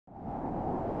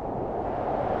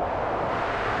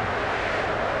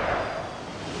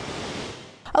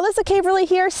Alyssa Caverley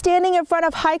here, standing in front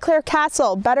of Highclere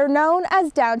Castle, better known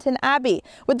as Downton Abbey.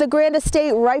 With the grand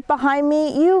estate right behind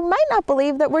me, you might not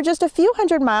believe that we're just a few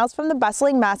hundred miles from the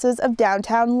bustling masses of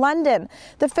downtown London.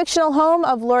 The fictional home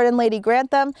of Lord and Lady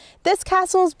Grantham, this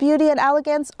castle's beauty and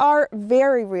elegance are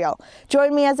very real.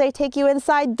 Join me as I take you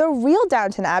inside the real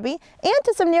Downton Abbey and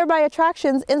to some nearby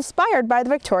attractions inspired by the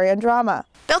Victorian drama.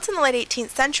 Built in the late 18th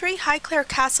century, Highclere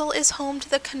Castle is home to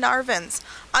the Carnarvons.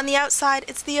 On the outside,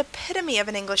 it's the epitome of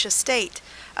an English estate.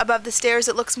 Above the stairs,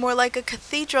 it looks more like a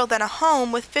cathedral than a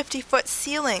home with 50-foot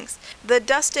ceilings. The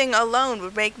dusting alone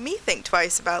would make me think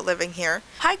twice about living here.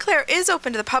 Highclere is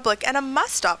open to the public and a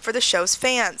must-stop for the show's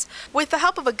fans. With the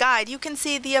help of a guide, you can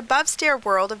see the above-stair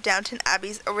world of Downton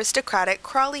Abbey's aristocratic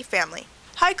Crawley family.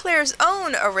 Highclere's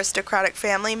own aristocratic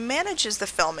family manages the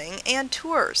filming and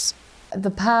tours. The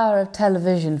power of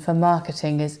television for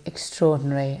marketing is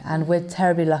extraordinary, and we're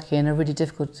terribly lucky in a really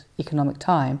difficult economic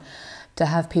time to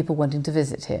have people wanting to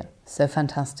visit here. So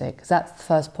fantastic. That's the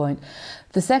first point.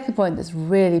 The second point that's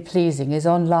really pleasing is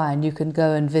online you can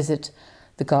go and visit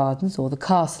the gardens, or the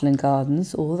castle and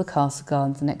gardens, or the castle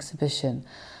gardens and exhibition.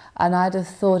 And I'd have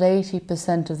thought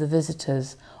 80% of the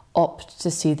visitors opt to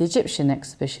see the Egyptian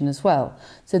exhibition as well.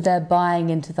 So they're buying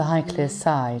into the Highclere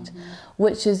side,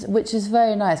 which is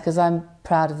very nice, because I'm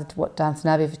proud of what Downton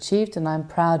Abbey have achieved, and I'm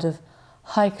proud of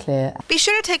Highclere. Be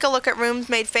sure to take a look at rooms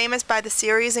made famous by the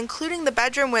series, including the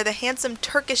bedroom where the handsome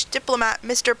Turkish diplomat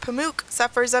Mr. Pamuk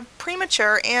suffers a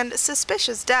premature and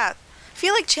suspicious death.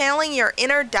 Feel like channeling your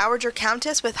inner Dowager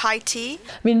Countess with high tea?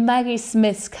 I mean, Maggie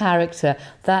Smith's character,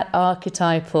 that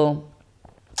archetypal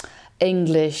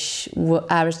English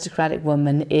aristocratic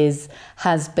woman,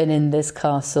 has been in this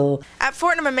castle. At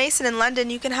Fortnum & Mason in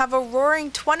London, you can have a roaring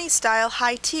 20s style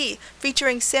high tea,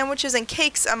 featuring sandwiches and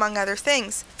cakes, among other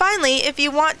things. Finally, if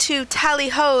you want to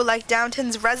tally-ho like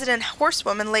Downton's resident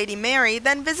horsewoman Lady Mary,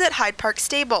 then visit Hyde Park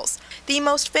Stables. The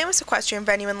most famous equestrian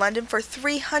venue in London for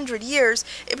 300 years,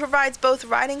 it provides both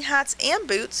riding hats and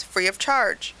boots free of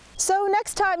charge. So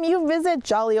next time you visit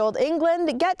jolly old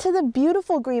England, get to the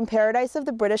beautiful green paradise of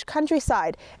the British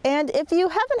countryside. And if you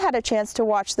haven't had a chance to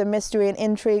watch the mystery and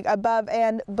intrigue above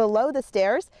and below the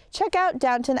stairs, check out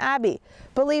Downton Abbey.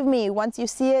 Believe me, once you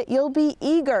see it, you'll be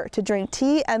eager to drink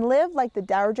tea and live like the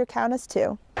Dowager Countess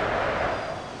too.